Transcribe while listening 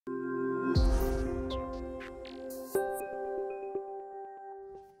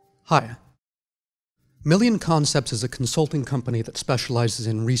Hi. Million.Concepts is a consulting company that specializes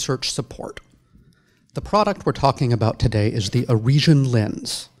in research support. The product we're talking about today is the Arisian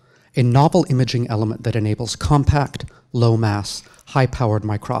Lens, a novel imaging element that enables compact, low-mass, high-powered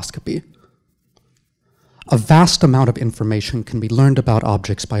microscopy. A vast amount of information can be learned about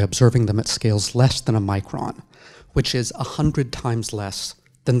objects by observing them at scales less than a micron, which is 100 times less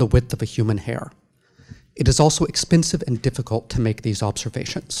than the width of a human hair. It is also expensive and difficult to make these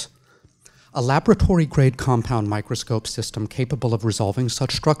observations. A laboratory-grade compound microscope system capable of resolving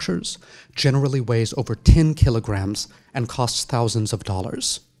such structures generally weighs over 10 kilograms and costs thousands of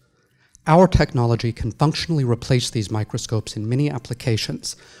dollars. Our technology can functionally replace these microscopes in many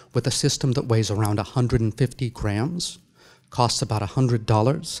applications with a system that weighs around 150 grams, costs about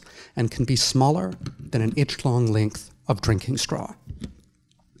 $100, and can be smaller than an inch-long length of drinking straw.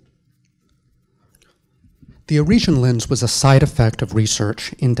 The Arisian lens was a side effect of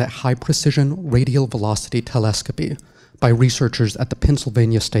research into high-precision radial velocity telescopy by researchers at the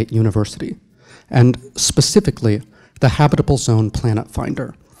Pennsylvania State University, and specifically the Habitable Zone Planet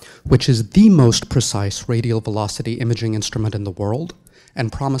Finder, which is the most precise radial velocity imaging instrument in the world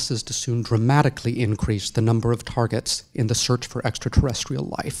and promises to soon dramatically increase the number of targets in the search for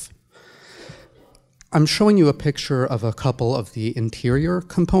extraterrestrial life. I'm showing you a picture of a couple of the interior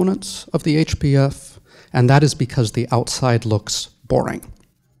components of the HPF, and that is because the outside looks boring.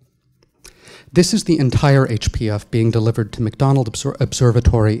 This is the entire HPF being delivered to McDonald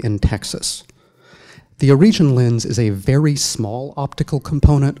Observatory in Texas. The Arisian lens is a very small optical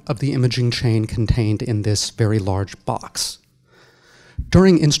component of the imaging chain contained in this very large box.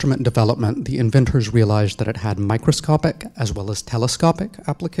 During instrument development, the inventors realized that it had microscopic as well as telescopic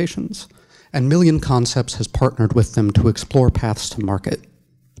applications, and Million.Concepts has partnered with them to explore paths to market.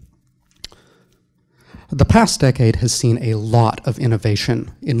 The past decade has seen a lot of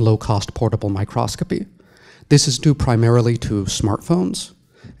innovation in low-cost portable microscopy. This is due primarily to smartphones,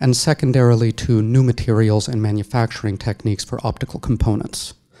 and secondarily to new materials and manufacturing techniques for optical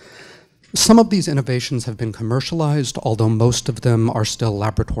components. Some of these innovations have been commercialized, although most of them are still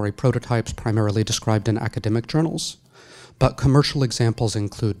laboratory prototypes primarily described in academic journals. But commercial examples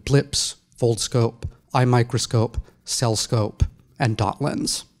include blips, foldscope, eye microscope, cell scope, and dot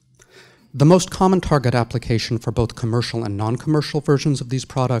lens. The most common target application for both commercial and non-commercial versions of these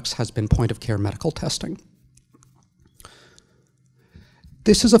products has been point-of-care medical testing.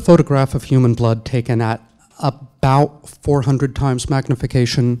 This is a photograph of human blood taken at about 400 times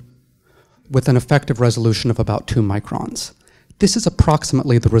magnification with an effective resolution of about 2 microns. This is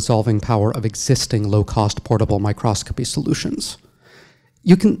approximately the resolving power of existing low-cost portable microscopy solutions.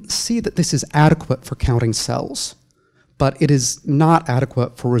 You can see that this is adequate for counting cells, but it is not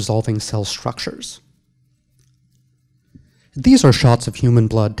adequate for resolving cell structures. These are shots of human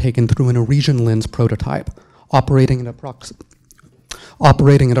blood taken through an Arisian lens prototype, operating at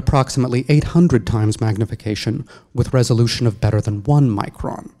approximately 800 times magnification with resolution of better than 1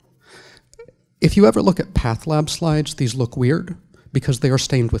 micron. If you ever look at path lab slides, these look weird because they are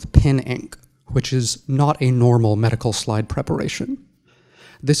stained with pen ink, which is not a normal medical slide preparation.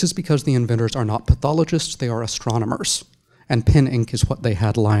 This is because the inventors are not pathologists, they are astronomers, and pen ink is what they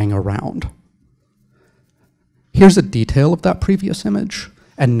had lying around. Here's a detail of that previous image,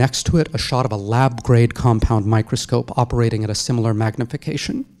 and next to it, a shot of a lab-grade compound microscope operating at a similar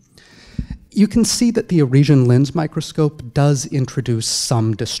magnification. You can see that the Arisian lens microscope does introduce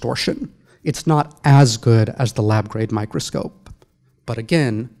some distortion. It's not as good as the lab-grade microscope, but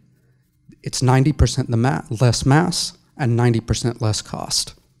again, it's 90% less mass and 90% less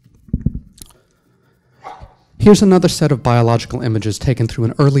cost. Here's another set of biological images taken through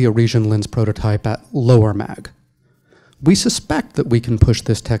an early Arisian lens prototype at lower mag. We suspect that we can push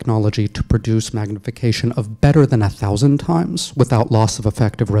this technology to produce magnification of better than 1,000 times without loss of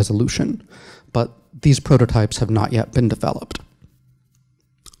effective resolution, but these prototypes have not yet been developed.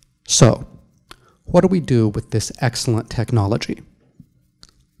 So, what do we do with this excellent technology?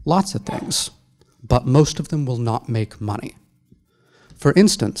 Lots of things, but most of them will not make money. For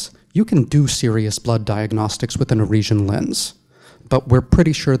instance, you can do serious blood diagnostics with an Arisian lens, but we're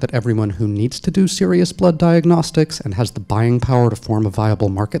pretty sure that everyone who needs to do serious blood diagnostics and has the buying power to form a viable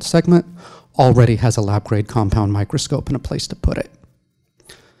market segment already has a lab-grade compound microscope and a place to put it.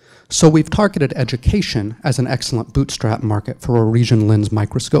 So we've targeted education as an excellent bootstrap market for Arisian lens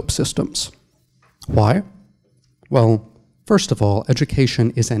microscope systems. Why? Well, first of all,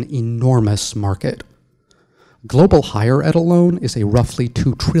 education is an enormous market. Global higher ed alone is a roughly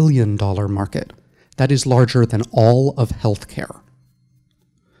 $2 trillion market. That is larger than all of healthcare.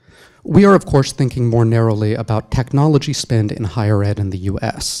 We are, of course, thinking more narrowly about technology spend in higher ed in the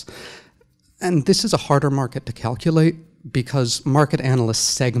US. And this is a harder market to calculate because market analysts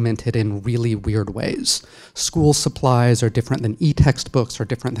segment it in really weird ways. School supplies are different than e-textbooks, are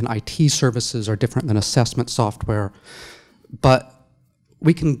different than IT services, are different than assessment software. But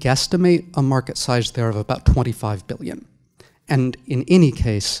we can guesstimate a market size there of about 25 billion. And in any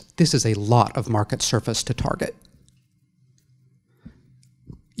case, this is a lot of market surface to target.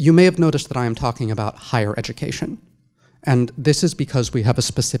 You may have noticed that I am talking about higher education. And this is because we have a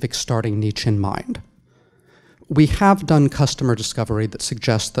specific starting niche in mind. We have done customer discovery that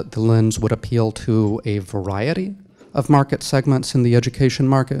suggests that the lens would appeal to a variety of market segments in the education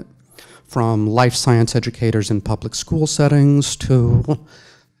market, from life science educators in public school settings to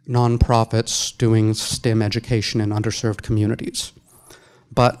nonprofits doing STEM education in underserved communities.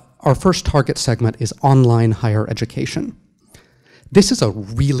 But our first target segment is online higher education. This is a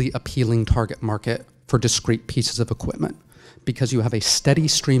really appealing target market for discrete pieces of equipment because you have a steady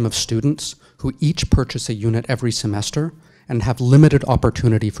stream of students who each purchase a unit every semester and have limited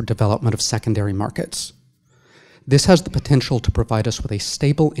opportunity for development of secondary markets. This has the potential to provide us with a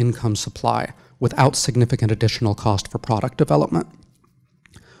stable income supply without significant additional cost for product development.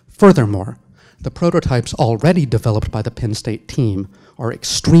 Furthermore, the prototypes already developed by the Penn State team are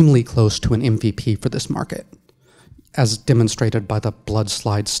extremely close to an MVP for this market, as demonstrated by the blood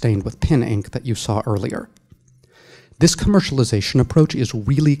slide stained with pen ink that you saw earlier. This commercialization approach is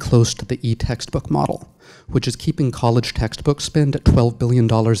really close to the e-textbook model, which is keeping college textbook spend at $12 billion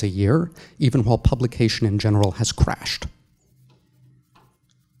a year, even while publication in general has crashed.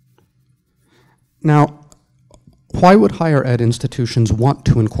 Now, why would higher ed institutions want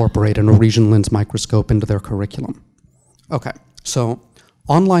to incorporate an Arisian Lens microscope into their curriculum? Okay, so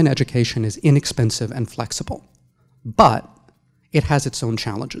online education is inexpensive and flexible, but it has its own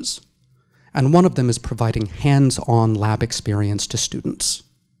challenges. And one of them is providing hands-on lab experience to students.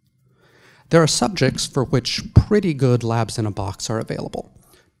 There are subjects for which pretty good labs in a box are available.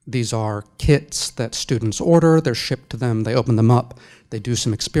 These are kits that students order, they're shipped to them, they open them up, they do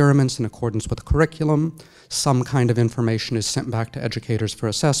some experiments in accordance with the curriculum, some kind of information is sent back to educators for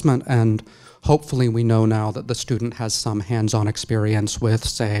assessment, and hopefully we know now that the student has some hands-on experience with,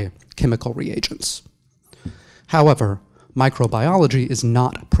 say, chemical reagents. However, microbiology is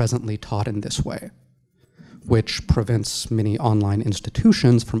not presently taught in this way, which prevents many online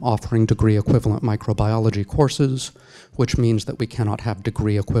institutions from offering degree-equivalent microbiology courses, which means that we cannot have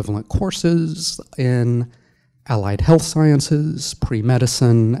degree-equivalent courses in allied health sciences,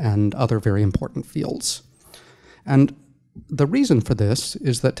 pre-medicine, and other very important fields. And the reason for this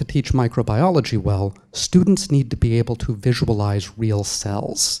is that to teach microbiology well, students need to be able to visualize real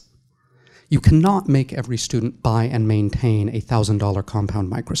cells. You cannot make every student buy and maintain a $1,000 compound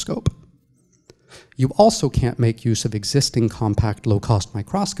microscope. You also can't make use of existing compact low-cost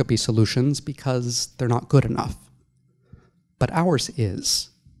microscopy solutions because they're not good enough. But ours is.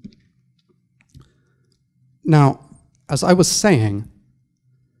 Now, as I was saying,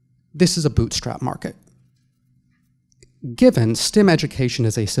 this is a bootstrap market. Given STEM education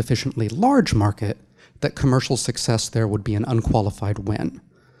is a sufficiently large market, that commercial success there would be an unqualified win.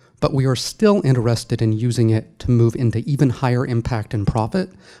 But we are still interested in using it to move into even higher impact and profit,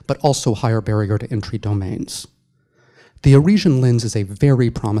 but also higher barrier to entry domains. The Arisian Lens is a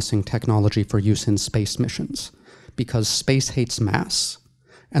very promising technology for use in space missions, because space hates mass,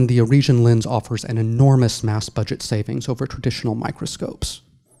 and the Arisian Lens offers an enormous mass budget savings over traditional microscopes.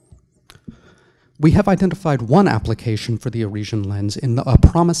 We have identified one application for the Arisian Lens in a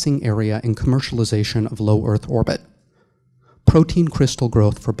promising area in commercialization of low Earth orbit: protein crystal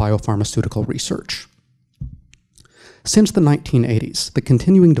growth for biopharmaceutical research. Since the 1980s, the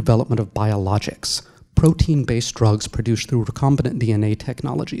continuing development of biologics, protein-based drugs produced through recombinant DNA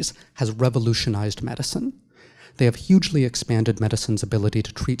technologies, has revolutionized medicine. They have hugely expanded medicine's ability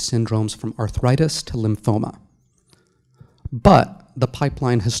to treat syndromes from arthritis to lymphoma. But the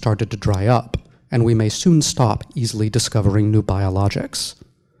pipeline has started to dry up, and we may soon stop easily discovering new biologics.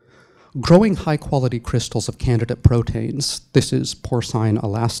 Growing high-quality crystals of candidate proteins, this is porcine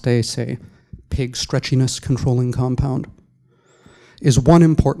elastase, a pig stretchiness controlling compound, is one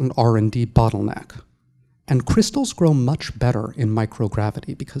important R&D bottleneck. And crystals grow much better in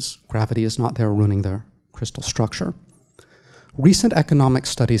microgravity because gravity is not there ruining their crystal structure. Recent economic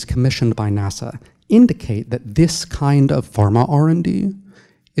studies commissioned by NASA indicate that this kind of pharma R&D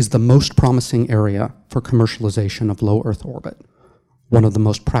is the most promising area for commercialization of low Earth orbit, one of the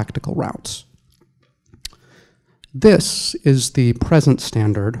most practical routes. This is the present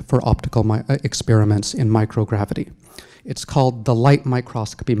standard for optical experiments in microgravity. It's called the light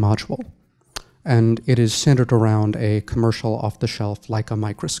microscopy module, and it is centered around a commercial off-the-shelf Leica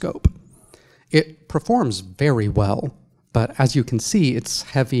microscope. It performs very well, but as you can see, it's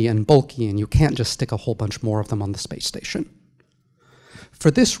heavy and bulky, and you can't just stick a whole bunch more of them on the space station. For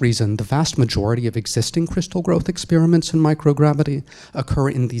this reason, the vast majority of existing crystal growth experiments in microgravity occur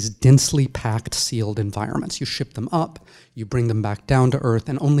in these densely packed, sealed environments. You ship them up, you bring them back down to Earth,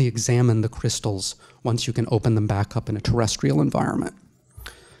 and only examine the crystals once you can open them back up in a terrestrial environment.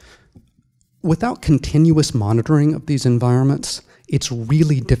 Without continuous monitoring of these environments, it's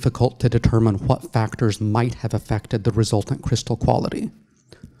really difficult to determine what factors might have affected the resultant crystal quality.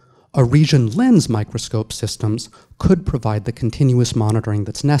 Arisian lens microscope systems could provide the continuous monitoring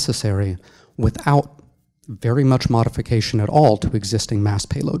that's necessary without very much modification at all to existing mass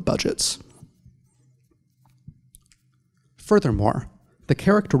payload budgets. Furthermore, the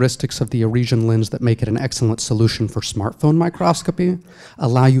characteristics of the Arisian lens that make it an excellent solution for smartphone microscopy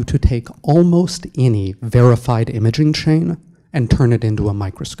allow you to take almost any verified imaging chain and turn it into a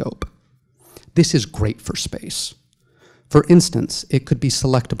microscope. This is great for space. For instance, it could be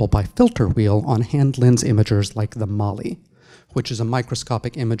selectable by filter wheel on hand lens imagers like the MALI, which is a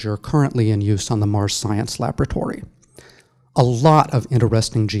microscopic imager currently in use on the Mars Science Laboratory. A lot of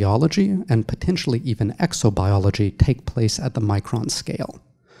interesting geology and potentially even exobiology take place at the micron scale.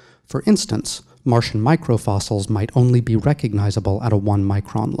 For instance, Martian microfossils might only be recognizable at a 1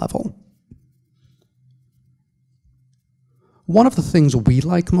 micron level. One of the things we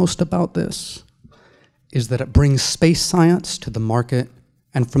like most about this is that it brings space science to the market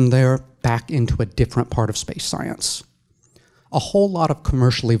and from there back into a different part of space science. A whole lot of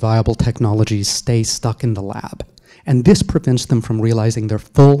commercially viable technologies stay stuck in the lab, and this prevents them from realizing their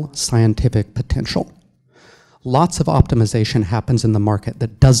full scientific potential. Lots of optimization happens in the market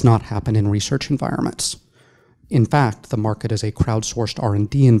that does not happen in research environments. In fact, the market is a crowdsourced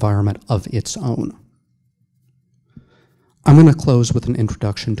R&D environment of its own. I'm going to close with an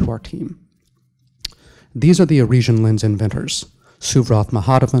introduction to our team. These are the Arisian Lens inventors, Suvrath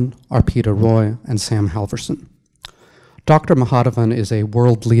Mahadevan, Arpita Roy, and Sam Halverson. Dr. Mahadevan is a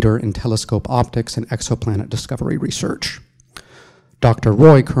world leader in telescope optics and exoplanet discovery research. Dr.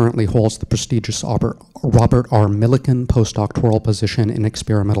 Roy currently holds the prestigious Robert R. Millikan postdoctoral position in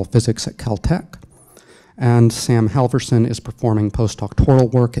experimental physics at Caltech. And Sam Halverson is performing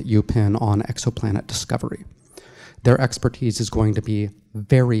postdoctoral work at UPenn on exoplanet discovery. Their expertise is going to be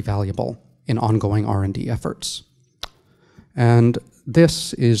very valuable in ongoing R&D efforts. And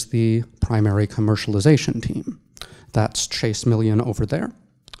this is the primary commercialization team. That's Chase Million over there.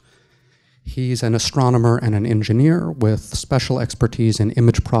 He's an astronomer and an engineer with special expertise in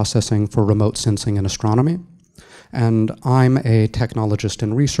image processing for remote sensing and astronomy. And I'm a technologist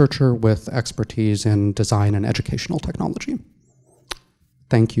and researcher with expertise in design and educational technology.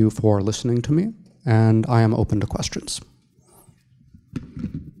 Thank you for listening to me, and I am open to questions.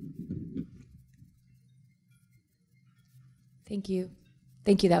 Thank you.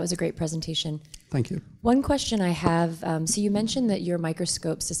 Thank you. That was a great presentation. Thank you. One question I have, so you mentioned that your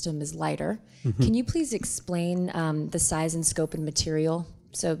microscope system is lighter. Mm-hmm. Can you please explain the size and scope and material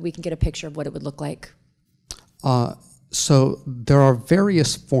so we can get a picture of what it would look like? So there are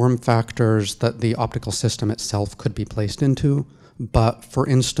various form factors that the optical system itself could be placed into, but for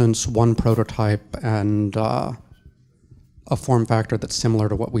instance, one prototype and a form factor that's similar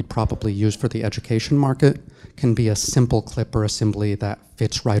to what we'd probably use for the education market can be a simple clip or assembly that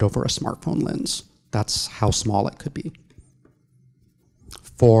fits right over a smartphone lens. That's how small it could be.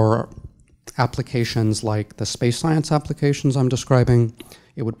 For applications like the space science applications I'm describing,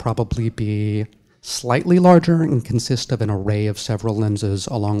 it would probably be slightly larger and consist of an array of several lenses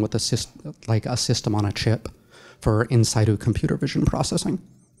along with a system on a chip for in situ computer vision processing.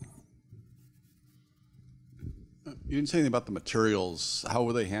 You didn't say anything about the materials. How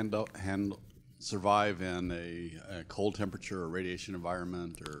will they survive in a cold temperature or radiation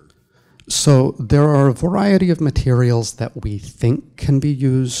environment? Or? So there are a variety of materials that we think can be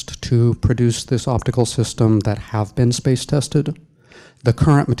used to produce this optical system that have been space tested. The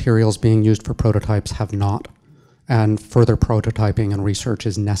current materials being used for prototypes have not, and further prototyping and research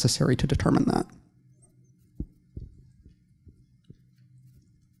is necessary to determine that.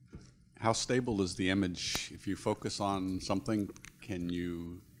 How stable is the image? If you focus on something,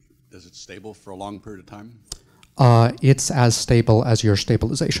 is it stable for a long period of time? It's as stable as your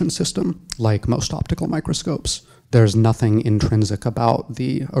stabilization system, like most optical microscopes. There's nothing intrinsic about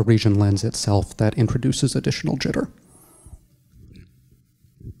the Arisian lens itself that introduces additional jitter.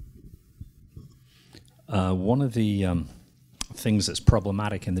 One of the things that's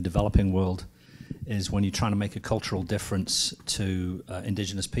problematic in the developing world is when you're trying to make a cultural difference to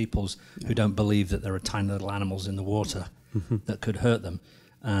indigenous peoples who don't believe that there are tiny little animals in the water that could hurt them.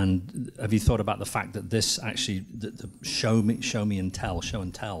 And have you thought about the fact that this actually, the show and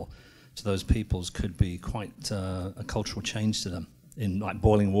tell to those peoples could be quite a cultural change to them in like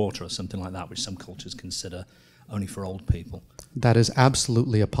boiling water or something like that, which some cultures consider only for old people? That is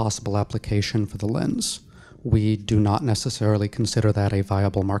absolutely a possible application for the lens. We do not necessarily consider that a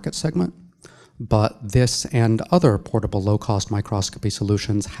viable market segment, but this and other portable low-cost microscopy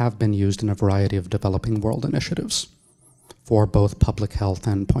solutions have been used in a variety of developing world initiatives for both public health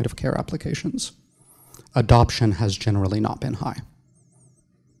and point-of-care applications. Adoption has generally not been high.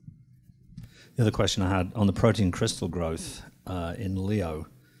 The other question I had on the protein crystal growth in Leo,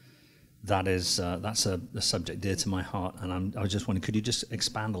 that's a subject dear to my heart, and I was just wondering, could you just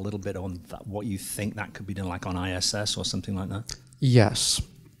expand a little bit on that, what you think that could be done, like on ISS or something like that? Yes.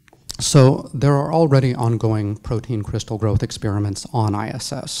 So there are already ongoing protein crystal growth experiments on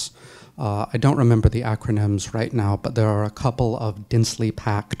ISS. I don't remember the acronyms right now, but there are a couple of densely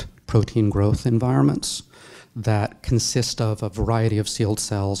packed protein growth environments that consist of a variety of sealed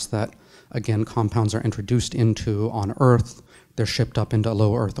cells that, again, compounds are introduced into on Earth. They're shipped up into a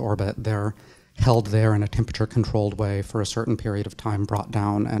low Earth orbit. They're held there in a temperature-controlled way for a certain period of time, brought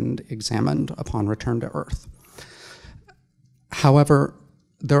down and examined upon return to Earth. However,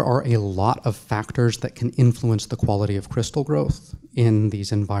 there are a lot of factors that can influence the quality of crystal growth in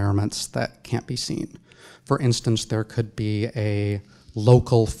these environments that can't be seen. For instance, there could be a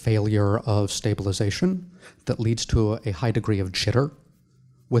local failure of stabilization that leads to a high degree of jitter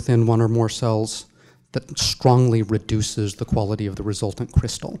within one or more cells that strongly reduces the quality of the resultant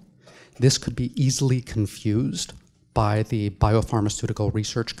crystal. This could be easily confused by the biopharmaceutical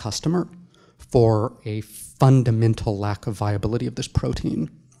research customer for a fundamental lack of viability of this protein.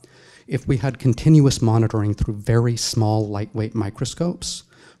 If we had continuous monitoring through very small, lightweight microscopes,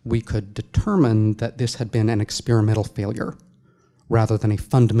 we could determine that this had been an experimental failure rather than a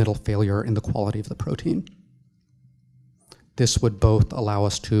fundamental failure in the quality of the protein. This would both allow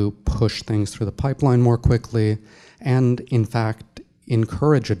us to push things through the pipeline more quickly and, in fact,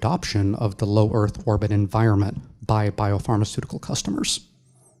 encourage adoption of the low Earth orbit environment by biopharmaceutical customers.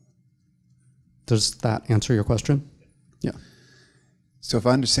 Does that answer your question? Yeah. So if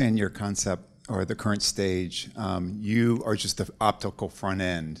I understand your concept or the current stage, you are just the optical front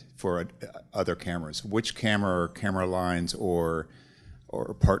end for other cameras. Which camera or camera lines or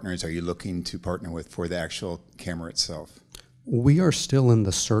partners are you looking to partner with for the actual camera itself? We are still in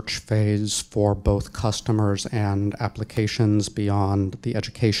the search phase for both customers and applications beyond the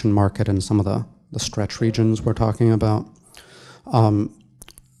education market and some of the stretch regions we're talking about.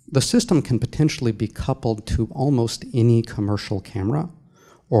 The system can potentially be coupled to almost any commercial camera,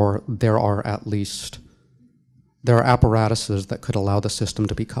 or there are apparatuses that could allow the system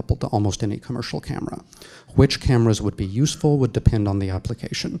to be coupled to almost any commercial camera. Which cameras would be useful would depend on the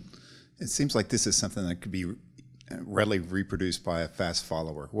application. It seems like this is something that could be readily reproduced by a fast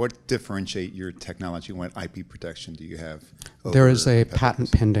follower. What differentiate your technology? What IP protection do you have? There is a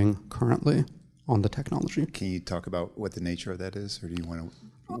patent pending currently on the technology. Can you talk about what the nature of that is, or do you want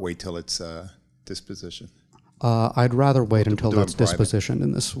to wait till it's disposition? I'd rather wait until that's dispositioned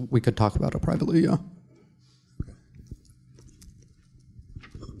in this. We could talk about it privately, yeah.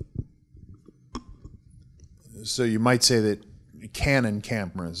 So you might say that Canon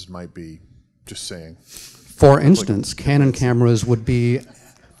cameras might be, just saying. For instance, Canon cameras would be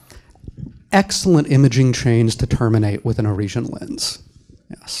excellent imaging chains to terminate with an Arisian lens.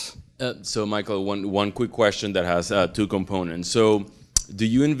 Yes. So, Michael, one quick question that has two components. So, do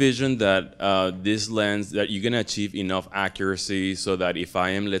you envision that this lens, that you're going to achieve enough accuracy so that if I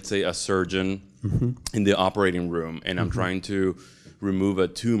am, let's say, a surgeon in the operating room and I'm trying to remove a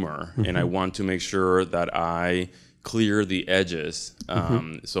tumor and I want to make sure that I clear the edges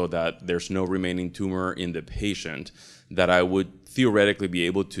so that there's no remaining tumor in the patient, that I would theoretically be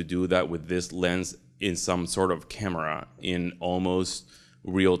able to do that with this lens in some sort of camera in almost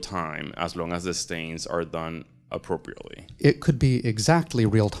real time, as long as the stains are done appropriately? It could be exactly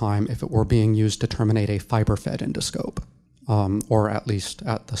real time if it were being used to terminate a fiber-fed endoscope, or at least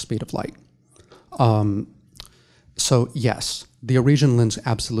at the speed of light. So yes, the Arisian lens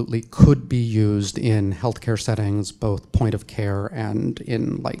absolutely could be used in healthcare settings, both point of care and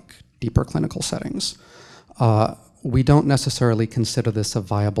in like deeper clinical settings. We don't necessarily consider this a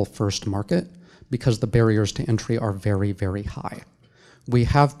viable first market because the barriers to entry are very, very high. We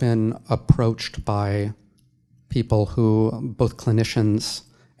have been approached by people who, both clinicians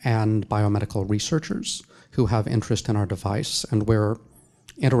and biomedical researchers, who have interest in our device, and we're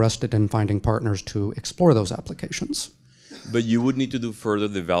interested in finding partners to explore those applications. But you would need to do further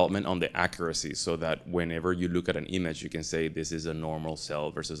development on the accuracy so that whenever you look at an image, you can say this is a normal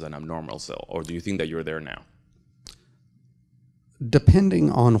cell versus an abnormal cell. Or do you think that you're there now?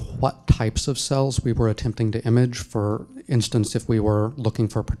 Depending on what types of cells we were attempting to image, for instance, if we were looking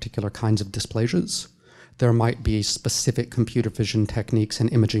for particular kinds of dysplasias, there might be specific computer vision techniques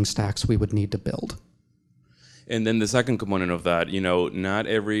and imaging stacks we would need to build. And then the second component of that, you know, not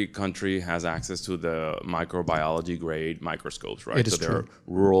every country has access to the microbiology grade microscopes, right? It is so there true. are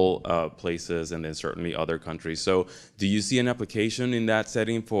rural places and then certainly other countries. So do you see an application in that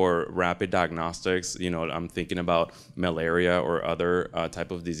setting for rapid diagnostics? You know, I'm thinking about malaria or other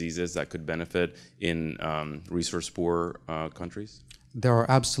type of diseases that could benefit in resource poor countries? There are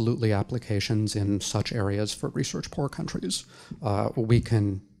absolutely applications in such areas for research poor countries. We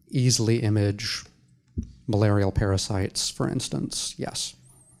can easily image malarial parasites, for instance, yes.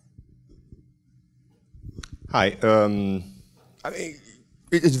 Hi. I mean,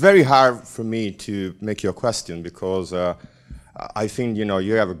 it's very hard for me to make your question because I think, you know,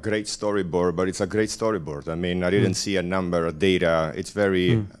 you have a great storyboard, but it's a great storyboard. I mean, I didn't see a number of data. It's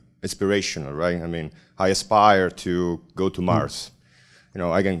very inspirational, right? I mean, I aspire to go to Mars. You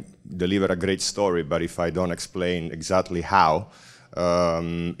know, I can deliver a great story, but if I don't explain exactly how,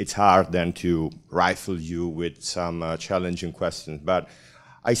 it's hard then to rifle you with some challenging questions. But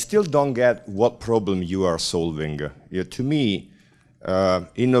I still don't get what problem you are solving. To me,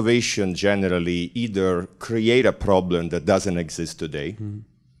 innovation generally either create a problem that doesn't exist today.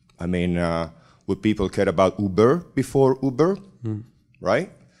 I mean, would people care about Uber before Uber, right?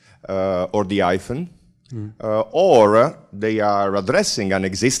 Or the iPhone? Or they are addressing an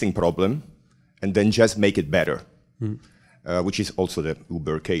existing problem and then just make it better. Which is also the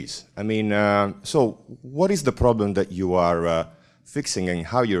Uber case. I mean, so what is the problem that you are fixing and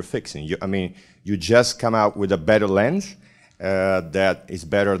how you're fixing? I mean, you just come out with a better lens that is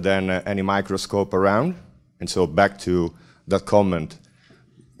better than any microscope around. And so back to that comment,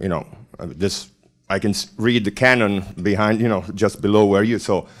 you know, I can read the Canon behind, you know, just below where you,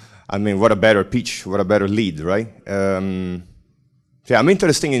 so, I mean, what a better pitch, what a better lead, right? Yeah, I'm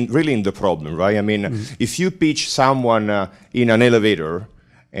interested really in the problem, right? I mean, if you pitch someone in an elevator,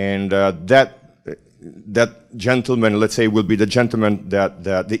 and that gentleman, let's say, will be the gentleman that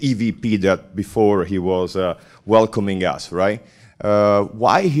the EVP that before he was welcoming us, right?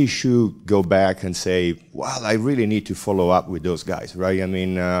 Why he should go back and say, well, I really need to follow up with those guys, right? I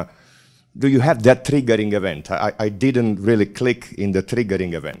mean, do you have that triggering event? I didn't really click in the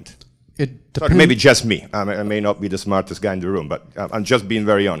triggering event. Sorry, maybe just me. I may not be the smartest guy in the room, but I'm just being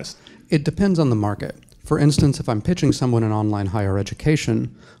very honest. It depends on the market. For instance, if I'm pitching someone in online higher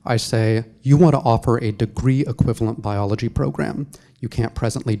education, I say, you want to offer a degree equivalent biology program. You can't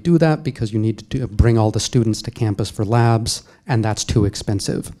presently do that because you need to bring all the students to campus for labs, and that's too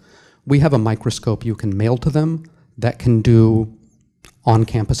expensive. We have a microscope you can mail to them that can do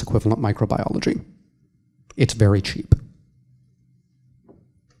on-campus equivalent microbiology. It's very cheap.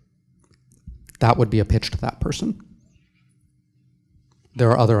 That would be a pitch to that person.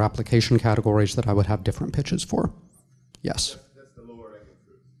 There are other application categories that I would have different pitches for. Yes. That's the lower hanging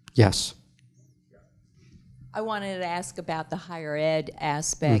fruit. Yes. I wanted to ask about the higher ed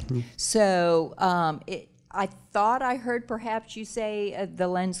aspect. So I thought I heard perhaps you say the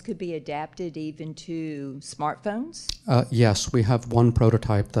lens could be adapted even to smartphones? Yes, we have one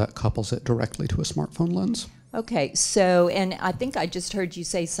prototype that couples it directly to a smartphone lens. Okay, so, and I think I just heard you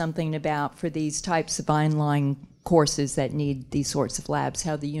say something about for these types of online courses that need these sorts of labs,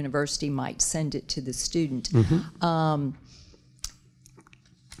 how the university might send it to the student.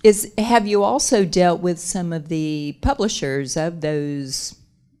 Have you also dealt with some of the publishers of those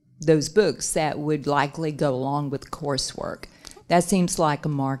books that would likely go along with coursework? That seems like a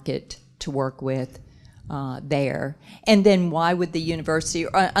market to work with there. And then why would the university,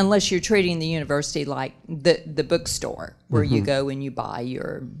 unless you're treating the university like the bookstore where you go and you buy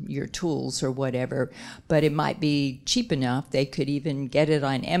your tools or whatever, but it might be cheap enough they could even get it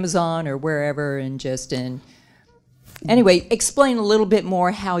on Amazon or wherever and just in. Anyway, explain a little bit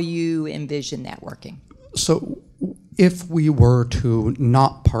more how you envision that working. So if we were to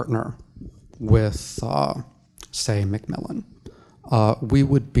not partner with, say, Macmillan, we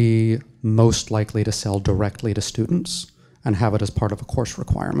would be most likely to sell directly to students and have it as part of a course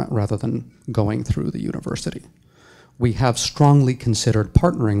requirement rather than going through the university. We have strongly considered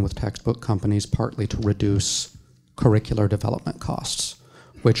partnering with textbook companies partly to reduce curricular development costs,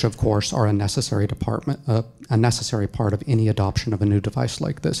 which of course are a necessary part of any adoption of a new device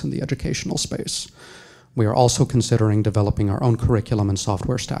like this in the educational space. We are also considering developing our own curriculum and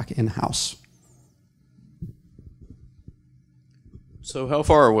software stack in-house. So how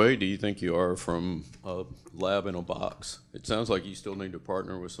far away do you think you are from a lab in a box? It sounds like you still need to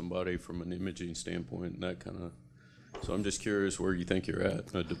partner with somebody from an imaging standpoint and that kind of, so I'm just curious where you think you're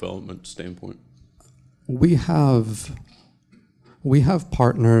at a development standpoint. We have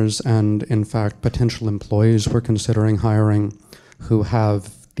partners and, in fact, potential employees we're considering hiring who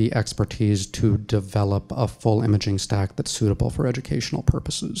have the expertise to develop a full imaging stack that's suitable for educational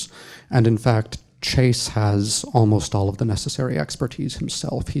purposes. And in fact, Chase has almost all of the necessary expertise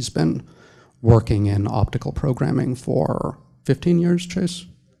himself. He's been working in optical programming for 15 years, Chase?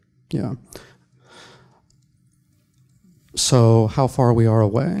 Yeah. So how far we are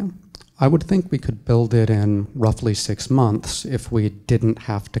away? I would think we could build it in roughly 6 months if we didn't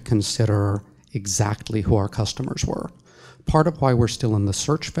have to consider exactly who our customers were. Part of why we're still in the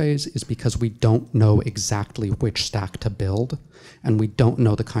search phase is because we don't know exactly which stack to build, and we don't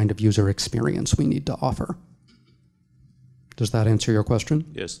know the kind of user experience we need to offer. Does that answer your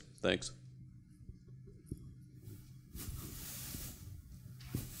question? Yes, thanks.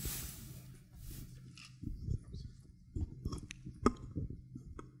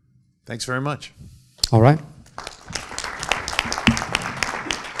 Thanks very much. All right.